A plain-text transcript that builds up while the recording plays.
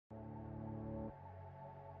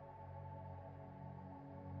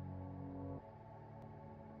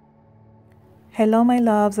Hello my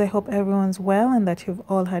loves, I hope everyone's well and that you've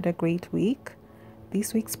all had a great week.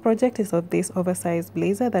 This week's project is of this oversized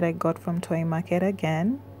blazer that I got from Toy Market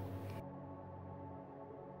again.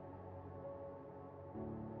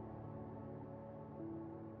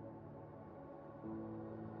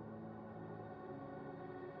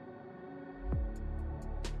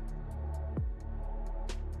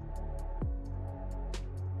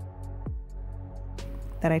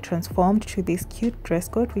 That I transformed to this cute dress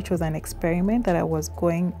code, which was an experiment that I was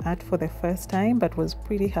going at for the first time but was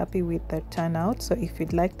pretty happy with the turnout. So if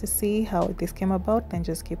you'd like to see how this came about, then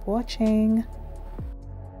just keep watching.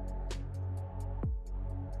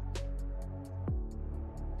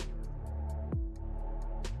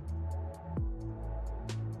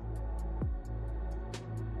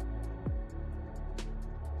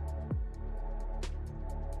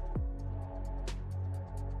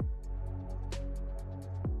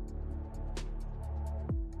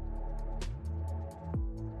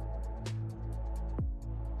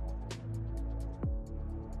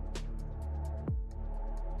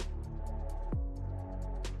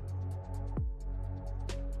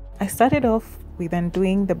 I started off with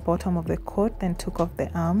undoing the bottom of the coat, then took off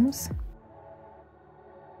the arms.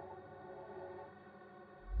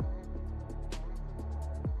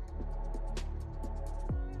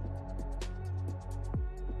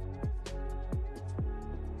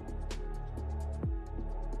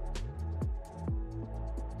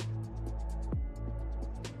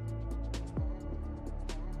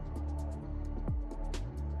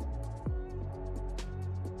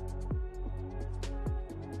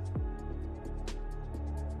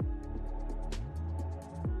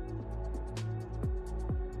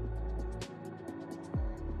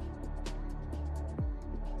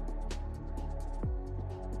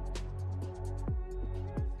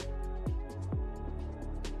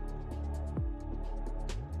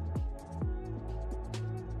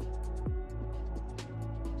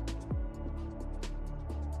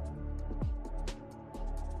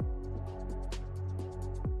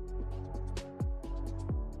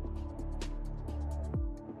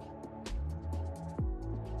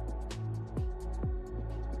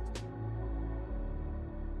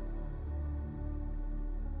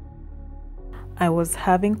 I was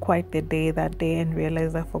having quite the day that day and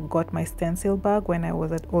realized I forgot my stencil bag when I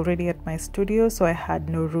was already at my studio, so I had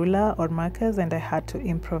no ruler or markers and I had to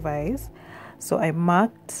improvise. So I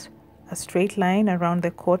marked a straight line around the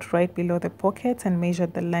coat right below the pockets and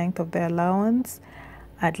measured the length of the allowance.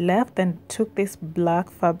 I'd left and took this black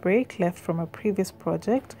fabric left from a previous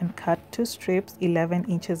project and cut 2 strips 11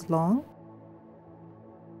 inches long.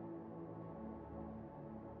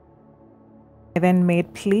 I then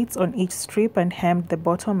made pleats on each strip and hemmed the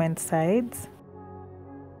bottom and sides.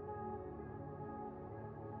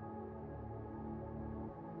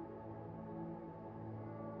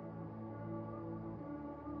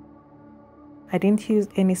 I didn't use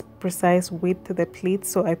any precise width to the pleats,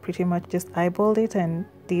 so I pretty much just eyeballed it and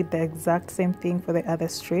did the exact same thing for the other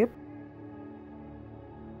strip.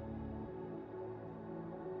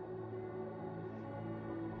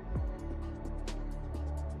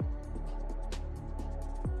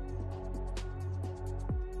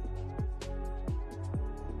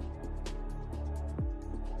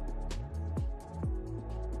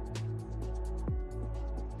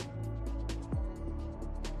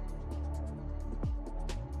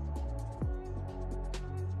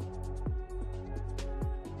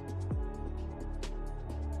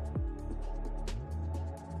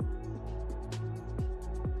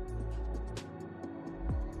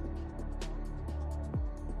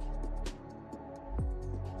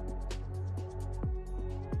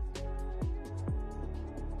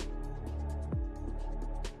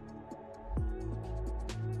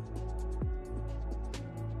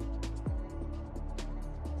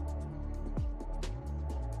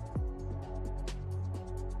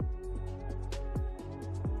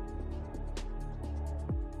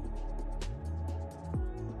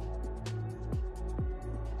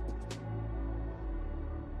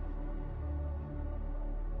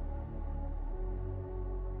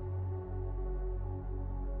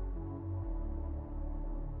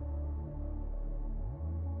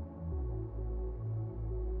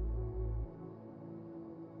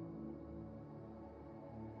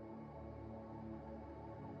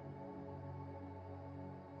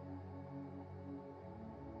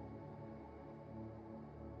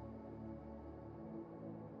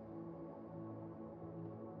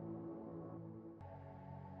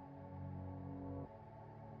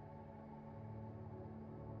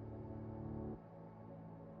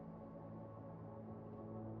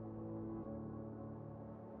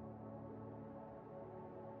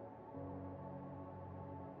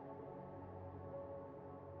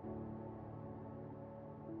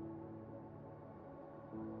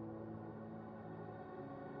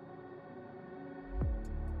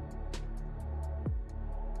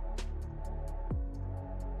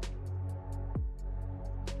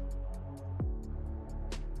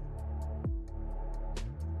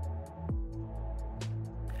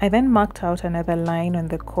 I then marked out another line on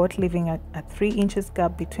the coat, leaving a 3 inches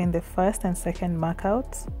gap between the first and second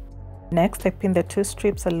markouts. Next, I pinned the 2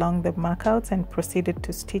 strips along the markouts and proceeded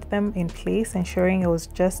to stitch them in place, ensuring I was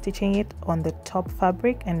just stitching it on the top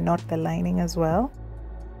fabric and not the lining as well.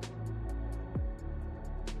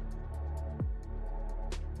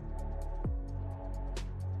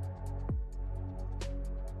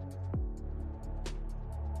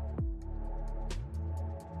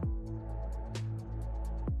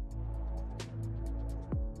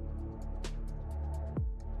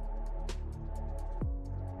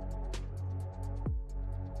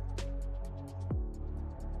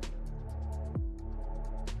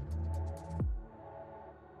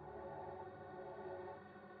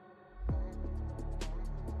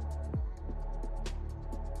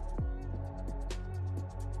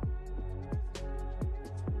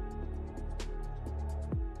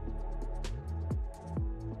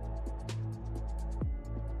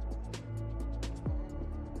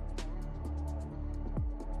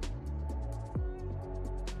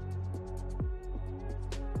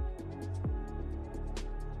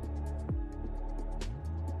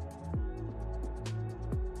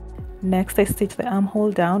 Next, I stitched the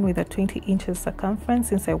armhole down with a 20 inches circumference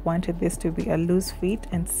since I wanted this to be a loose fit,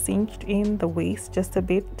 and cinched in the waist just a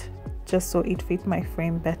bit, just so it fit my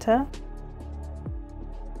frame better.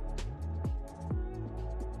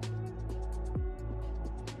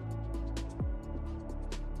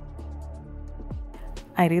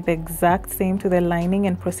 I did the exact same to the lining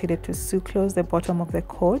and proceeded to sew close the bottom of the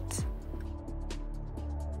coat.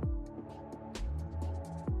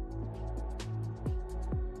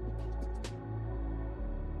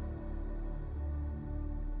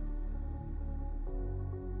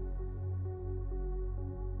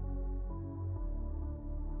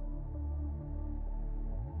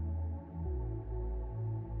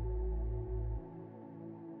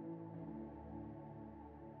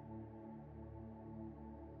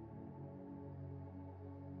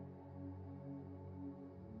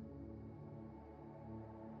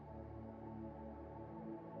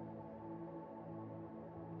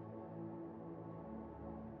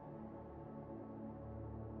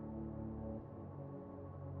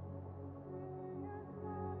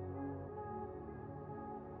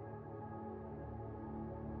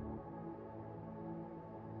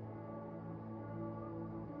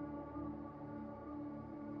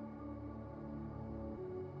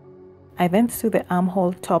 I then sewed the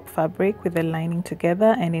armhole top fabric with the lining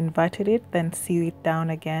together and inverted it, then sew it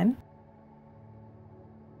down again.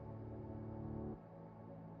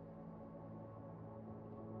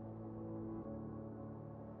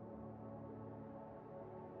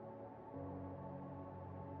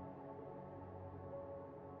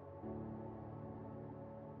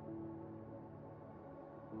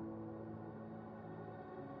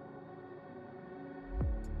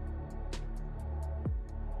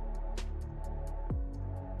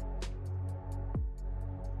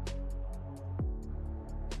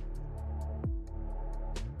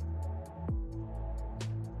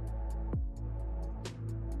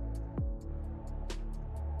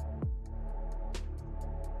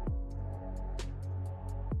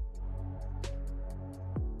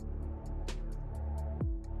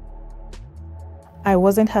 I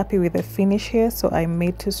wasn't happy with the finish here, so I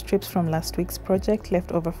made 2 strips from last week's project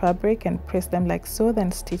leftover fabric and pressed them like so,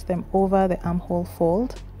 then stitched them over the armhole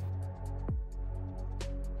fold.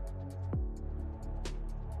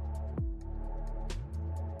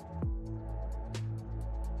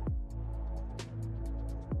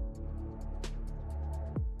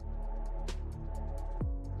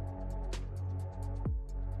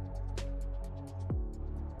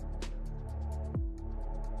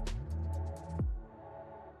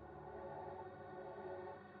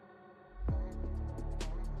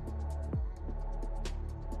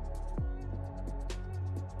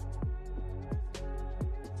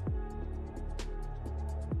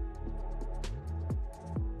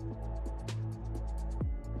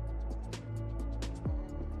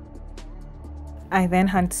 I then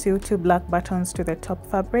hand sewed 2 black buttons to the top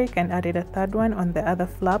fabric and added a 3rd one on the other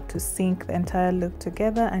flap to sync the entire look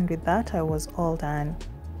together, and with that I was all done.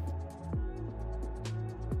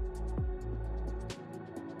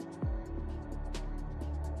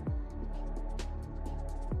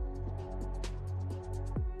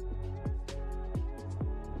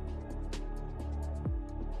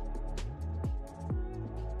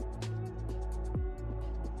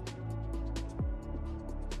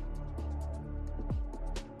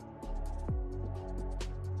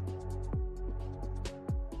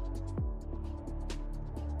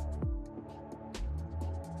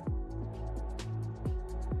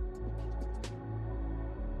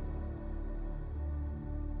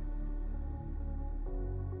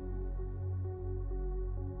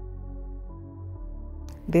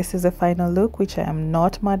 This is a final look which I am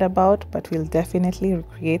not mad about, but we'll definitely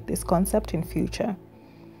recreate this concept in future.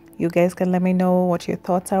 You guys can let me know what your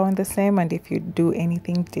thoughts are on the same and if you do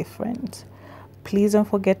anything different. Please don't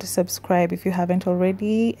forget to subscribe if you haven't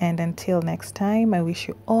already, and until next time, I wish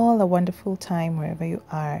you all a wonderful time wherever you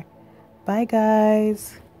are. Bye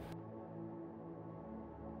guys.